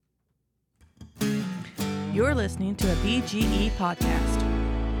You're listening to a BGE podcast.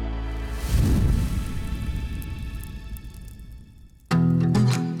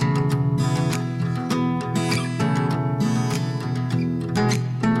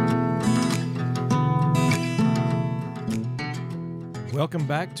 Welcome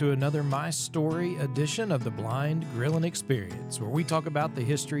back to another My Story edition of the Blind Grilling Experience, where we talk about the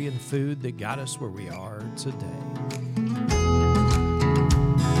history and food that got us where we are today.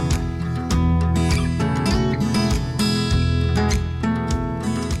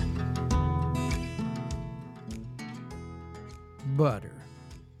 Butter.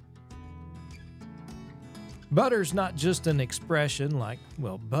 Butter's not just an expression like,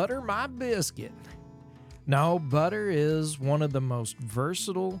 well, butter my biscuit. No, butter is one of the most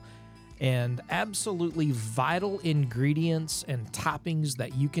versatile and absolutely vital ingredients and toppings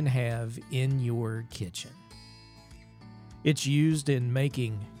that you can have in your kitchen. It's used in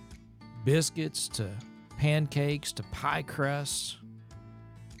making biscuits to pancakes to pie crusts,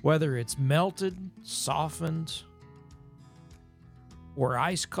 whether it's melted, softened, or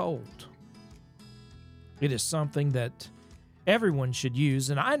ice cold. It is something that everyone should use,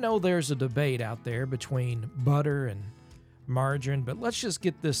 and I know there's a debate out there between butter and margarine, but let's just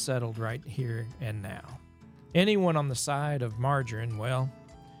get this settled right here and now. Anyone on the side of margarine, well,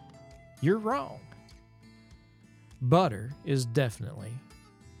 you're wrong. Butter is definitely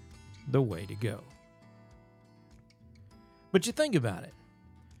the way to go. But you think about it.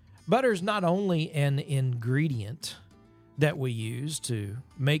 Butter's not only an ingredient that we use to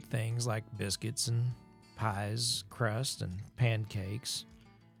make things like biscuits and pies, crust, and pancakes,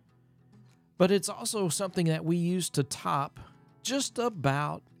 but it's also something that we use to top just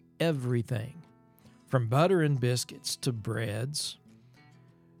about everything, from butter and biscuits to breads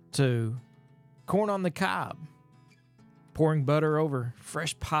to corn on the cob, pouring butter over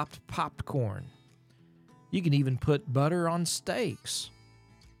fresh popped popcorn. You can even put butter on steaks,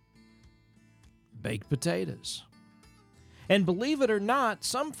 baked potatoes. And believe it or not,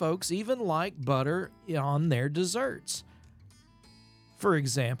 some folks even like butter on their desserts. For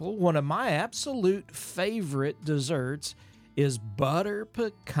example, one of my absolute favorite desserts is butter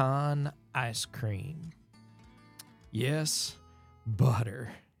pecan ice cream. Yes,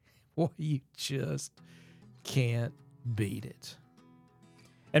 butter. Boy, you just can't beat it.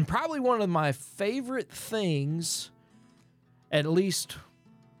 And probably one of my favorite things, at least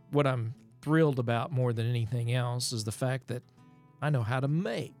what I'm thrilled about more than anything else, is the fact that I know how to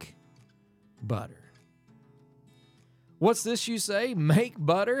make butter. What's this you say? Make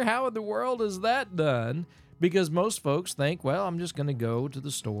butter? How in the world is that done? Because most folks think, well, I'm just going to go to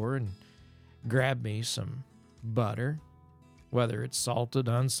the store and grab me some butter, whether it's salted,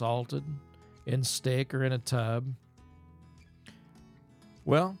 unsalted, in stick or in a tub.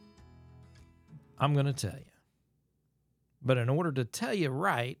 Well, I'm going to tell you. But in order to tell you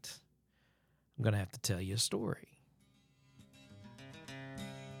right, I'm going to have to tell you a story.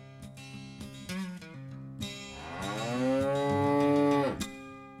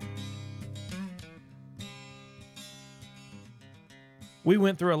 We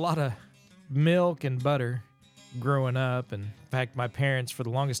went through a lot of milk and butter growing up, and in fact, my parents for the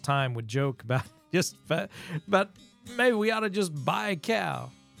longest time would joke about maybe we ought to just buy a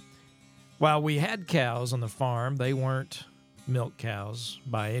cow. While we had cows on the farm, they weren't milk cows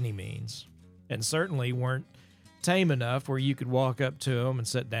by any means, and certainly weren't tame enough where you could walk up to them and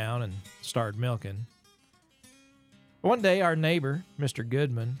sit down and start milking. One day, our neighbor, Mr.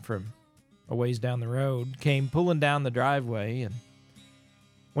 Goodman, from a ways down the road, came pulling down the driveway, and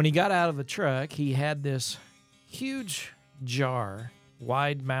when he got out of the truck, he had this huge jar,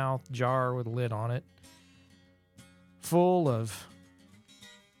 wide-mouthed jar with a lid on it, full of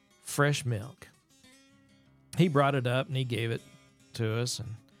fresh milk. He brought it up and he gave it to us,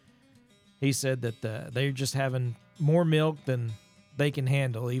 and he said that they're just having more milk than they can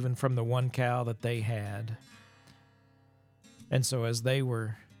handle, even from the one cow that they had. And so as they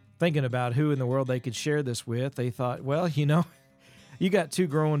were thinking about who in the world they could share this with, they thought, well, you got two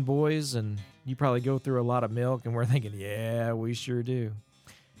growing boys and you probably go through a lot of milk. And we're thinking, yeah, we sure do.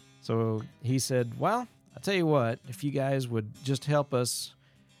 So he said, well, I'll tell you what, if you guys would just help us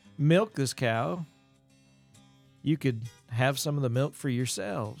milk this cow, you could have some of the milk for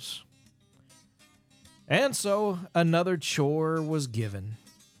yourselves. And so another chore was given.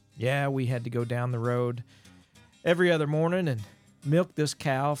 Yeah, we had to go down the road every other morning and milk this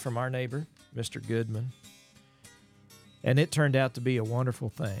cow from our neighbor, Mr. Goodman. And it turned out to be a wonderful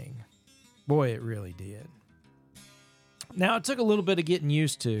thing. Boy, it really did. Now, it took a little bit of getting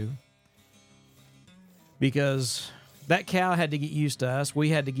used to, because that cow had to get used to us. We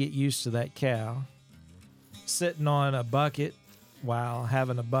had to get used to that cow. sitting on a bucket while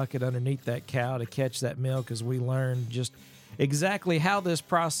having a bucket underneath that cow to catch that milk as we learned just exactly how this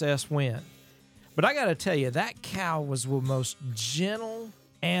process went. But I got to tell you, that cow was the most gentle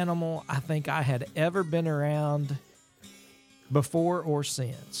animal I think I had ever been around before or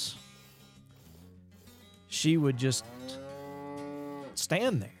since. She would just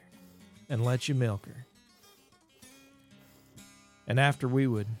stand there and let you milk her. And after we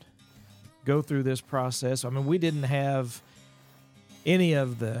would go through this process, I mean, we didn't have any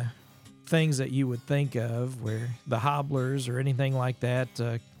of the things that you would think of where the hobblers or anything like that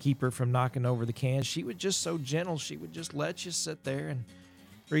to keep her from knocking over the cans. She was just so gentle. She would just let you sit there and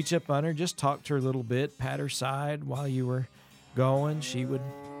reach up on her, just talk to her a little bit, pat her side while you were going. She would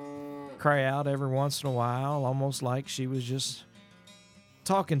cry out every once in a while, almost like she was just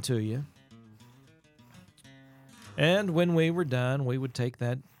talking to you. And when we were done, we would take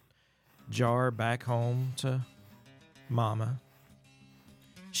that jar back home to Mama.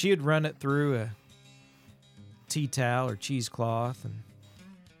 She would run it through a tea towel or cheesecloth and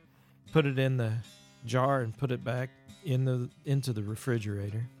put it in the jar and put it back into the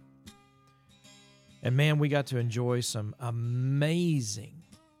refrigerator. And man, we got to enjoy some amazing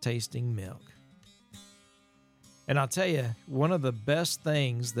tasting milk. And I'll tell you, one of the best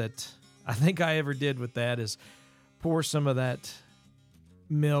things that I think I ever did with that is pour some of that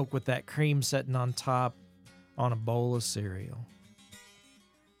milk with that cream sitting on top on a bowl of cereal.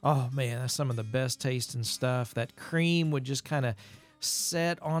 Oh man, that's some of the best tasting stuff. That cream would just kind of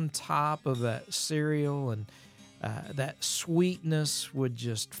set on top of that cereal, and that sweetness would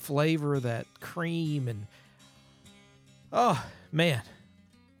just flavor that cream. And oh man,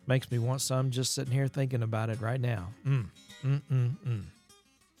 makes me want some just sitting here thinking about it right now.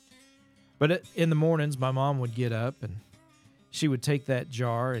 But in the mornings, my mom would get up and she would take that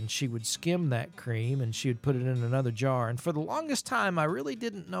jar and she would skim that cream and she would put it in another jar. And for the longest time, I really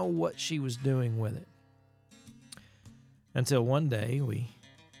didn't know what she was doing with it. Until one day, we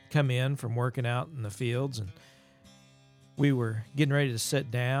come in from working out in the fields and we were getting ready to sit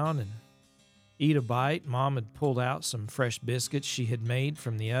down and eat a bite. Mom had pulled out some fresh biscuits she had made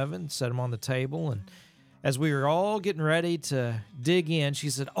from the oven, set them on the table. And as we were all getting ready to dig in, she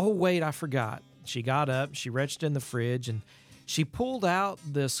said, "Oh, wait, I forgot." She got up, she reached in the fridge, and she pulled out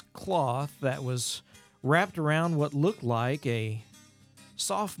this cloth that was wrapped around what looked like a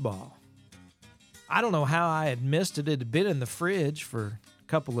softball. I don't know how I had missed it. It had been in the fridge for a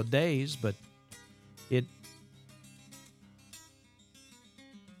couple of days, but it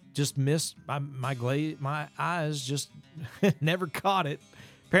just missed my eyes just never caught it.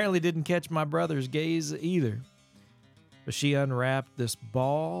 Apparently didn't catch my brother's gaze either. But she unwrapped this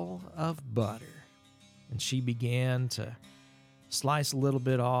ball of butter, and she began to slice a little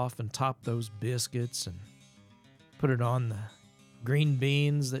bit off and top those biscuits and put it on the green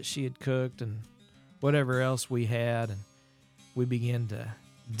beans that she had cooked and whatever else we had. And we began to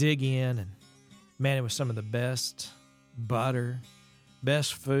dig in, and man, it was some of the best butter,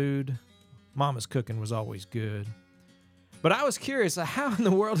 best food. Mama's cooking was always good. But I was curious, how in the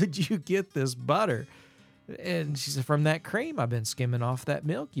world did you get this butter? And she said, "From that cream I've been skimming off that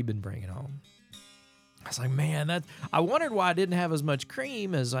milk you've been bringing home." I was like, man, I wondered why I didn't have as much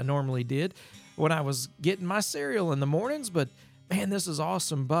cream as I normally did when I was getting my cereal in the mornings, but man, this is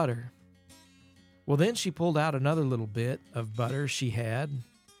awesome butter. Well, then she pulled out another little bit of butter she had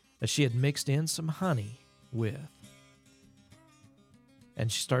that she had mixed in some honey with.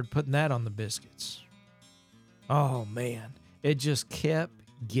 And she started putting that on the biscuits. Oh, man, it just kept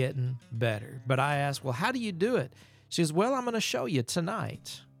getting better. But I asked, "Well, how do you do it?" She says, "Well, I'm going to show you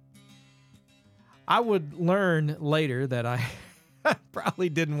tonight." I would learn later that I probably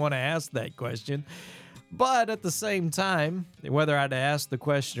didn't want to ask that question. But at the same time, whether I'd asked the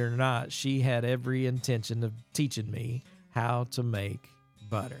question or not, she had every intention of teaching me how to make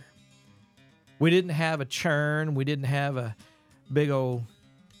butter. We didn't have a churn. We didn't have a big old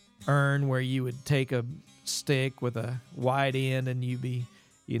urn where you would take a stick with a wide end and you'd be,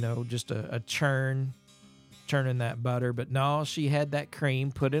 just a churning that butter. But no, she had that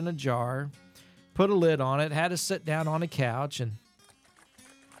cream put in a jar, put a lid on it, had to sit down on a couch, and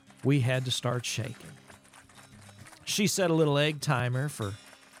we had to start shaking. She set a little egg timer for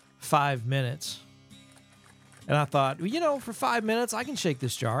 5 minutes. And I thought, for 5 minutes, I can shake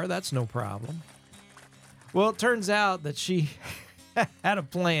this jar. That's no problem. Well, it turns out that she had a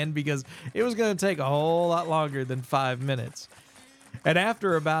plan because it was going to take a whole lot longer than 5 minutes. And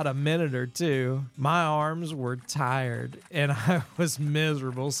after about a minute or two, my arms were tired and I was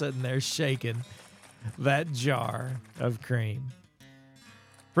miserable sitting there shaking that jar of cream.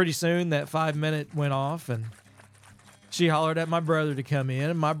 Pretty soon that 5 minute went off and She hollered at my brother to come in,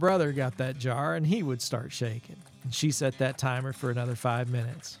 and my brother got that jar, and he would start shaking. And she set that timer for another 5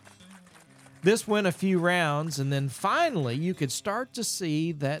 minutes. This went a few rounds, and then finally you could start to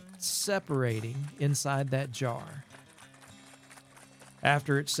see that separating inside that jar.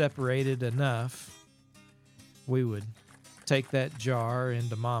 After it separated enough, we would take that jar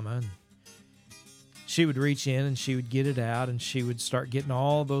into Mama, and she would reach in and she would get it out, and she would start getting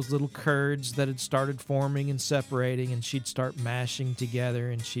all those little curds that had started forming and separating, and she'd start mashing together,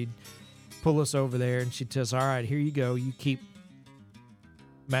 and she'd pull us over there, and she'd tell us, all right, here you go. You keep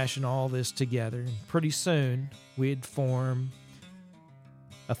mashing all this together. And pretty soon, we'd form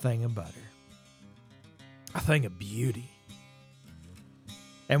a thing of butter. A thing of beauty.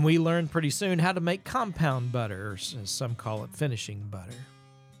 And we learned pretty soon how to make compound butter, or as some call it, finishing butter.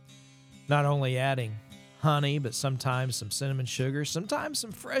 Not only adding honey, but sometimes some cinnamon sugar, sometimes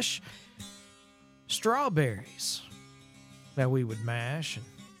some fresh strawberries that we would mash and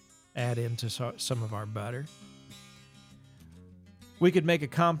add into some of our butter. We could make a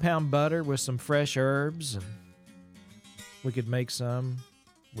compound butter with some fresh herbs, and we could make some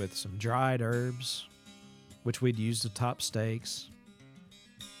with some dried herbs, which we'd use to top steaks.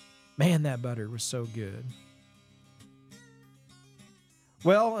 Man, that butter was so good.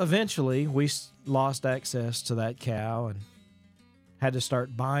 Well, eventually, we lost access to that cow and had to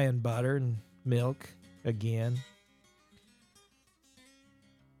start buying butter and milk again.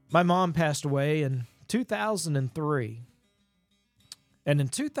 My mom passed away in 2003. And in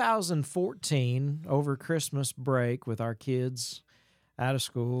 2014, over Christmas break with our kids out of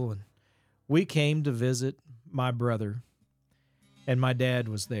school, and we came to visit my brother. And my dad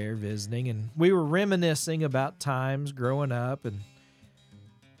was there visiting, and we were reminiscing about times growing up, and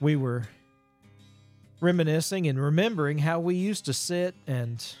we were reminiscing and remembering how we used to sit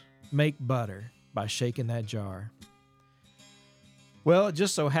and make butter by shaking that jar. Well, it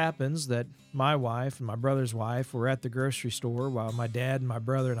just so happens that my wife and my brother's wife were at the grocery store while my dad and my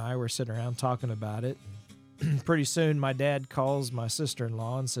brother and I were sitting around talking about it. Pretty soon, my dad calls my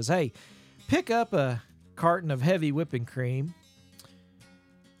sister-in-law and says, hey, pick up a carton of heavy whipping cream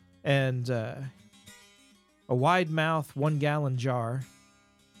and a wide-mouth 1-gallon jar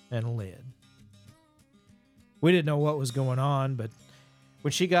and a lid. We didn't know what was going on, but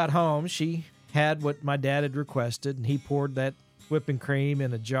when she got home, she had what my dad had requested, and he poured that whipping cream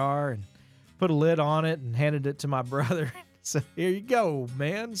in a jar and put a lid on it and handed it to my brother. So here you go,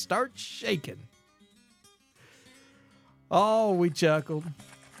 man. Start shaking. Oh, we chuckled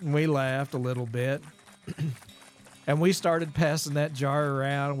and we laughed a little bit. And we started passing that jar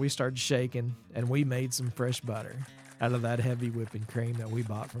around. We started shaking, and we made some fresh butter out of that heavy whipping cream that we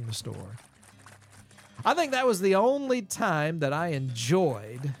bought from the store. I think that was the only time that I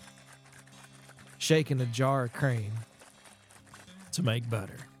enjoyed shaking a jar of cream to make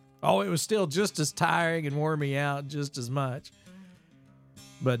butter. Oh, it was still just as tiring and wore me out just as much.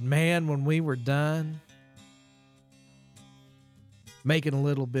 But man, when we were done, making a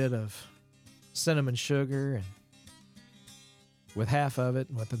little bit of cinnamon sugar, and with half of it,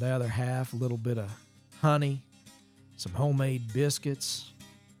 and with the other half, a little bit of honey, some homemade biscuits,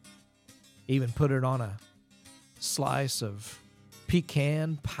 even put it on a slice of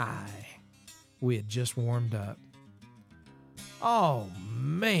pecan pie we had just warmed up. Oh,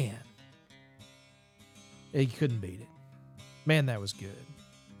 man. You couldn't beat it. Man, that was good.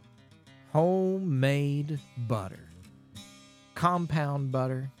 Homemade butter. Compound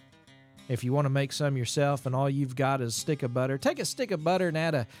butter. If you want to make some yourself and all you've got is a stick of butter, take a stick of butter and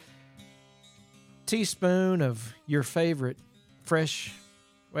add a teaspoon of your favorite fresh,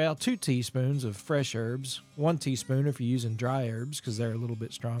 2 teaspoons of fresh herbs. 1 teaspoon if you're using dry herbs because they're a little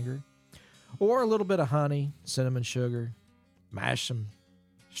bit stronger. Or a little bit of honey, cinnamon sugar. Mash some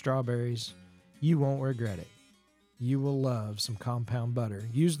strawberries. You won't regret it. You will love some compound butter.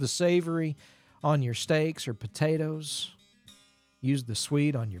 Use the savory on your steaks or potatoes. Use the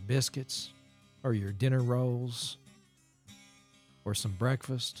sweet on your biscuits or your dinner rolls or some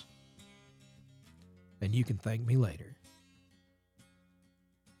breakfast. And you can thank me later.